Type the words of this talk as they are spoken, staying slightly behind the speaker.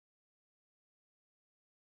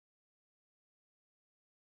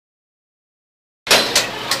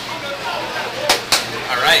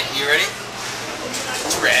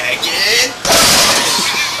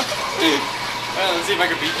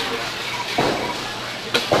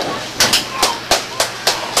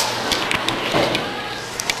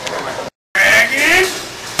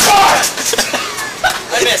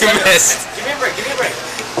missed. Give me a break. Give me a break.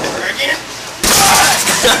 Again.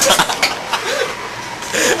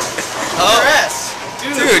 Oh, ass.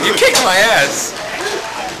 dude, you kicked my ass.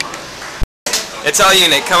 It's all you,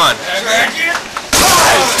 Nick. Come on.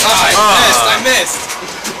 I missed.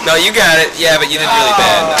 No, you got it. Yeah, but you did really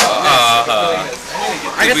bad.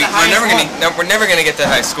 We're never gonna get that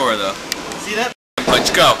high score though. See that?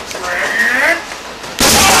 Punch, go.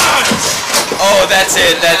 Oh, that's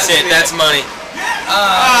it. That's it. That's money.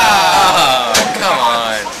 Oh, come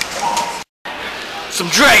on. Some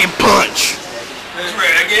Dragon Punch.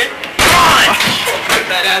 Dragon Punch.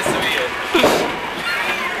 That has to be it.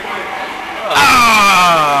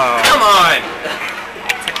 Come on.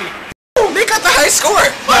 They got the high score.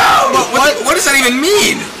 Wow. What does that even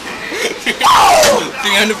mean?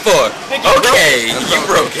 304. Okay, you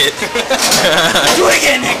broke it. Do it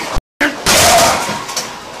again, Nick.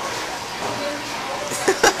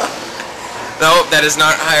 No, that is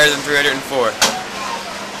not higher than 304.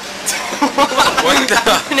 What the?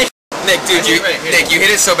 Nick, dude, you hit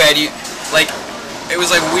it so bad, it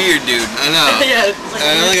was like weird, dude. I know. Yeah, it's like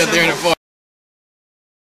I only got 304.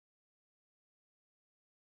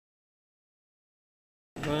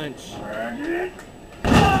 Punch.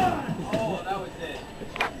 Oh, that was it.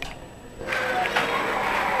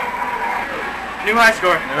 New high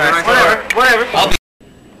score. Whatever. I'll be.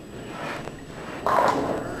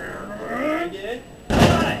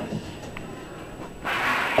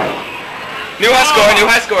 New high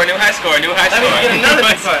score. Let me get another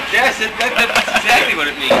big punch. Yes, that's exactly what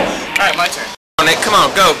it means. Alright, my turn. Nick, come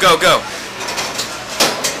on, go.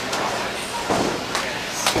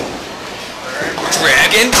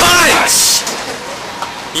 Dragon Punch!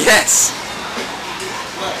 Yes!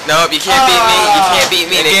 Nope, you can't beat me. You can't beat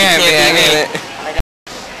me, Nick. You can't beat me.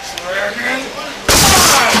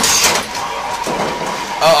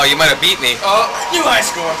 Uh-oh, you might have beat me. Oh, new high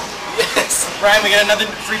score. Yes. Ryan, we got another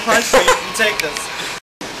free punch so you can take this.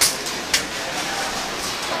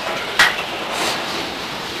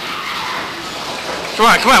 Come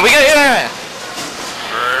on, we got it.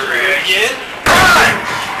 Dragon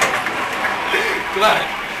Come on.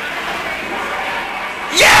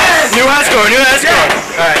 Yes! New high score. Yes!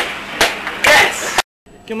 Alright. Yes!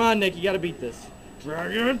 Come on, Nick, you gotta beat this.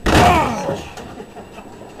 Dragon Punch!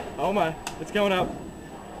 Oh my, it's going up.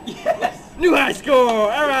 Yes! New high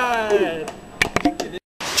score! Alright!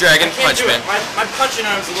 Dragon Punch, man. My punching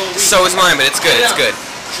arm's a little weak. So is mine, but it's good, it's good.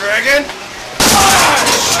 Dragon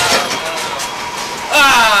Punch!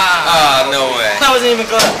 Ah, no way. That wasn't even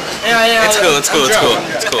close. Yeah. It's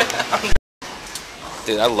cool.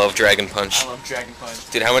 Dude, I love Dragon Punch. I love Dragon Punch.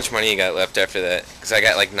 Dude, how much money you got left after that? Because I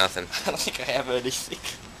got like nothing. I don't think I have anything.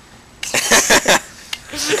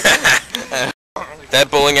 That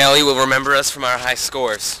bowling alley will remember us from our high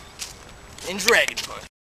scores. In Dragon Punch.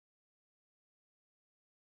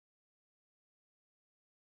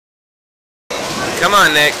 Come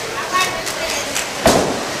on, Nick.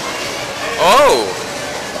 Oh!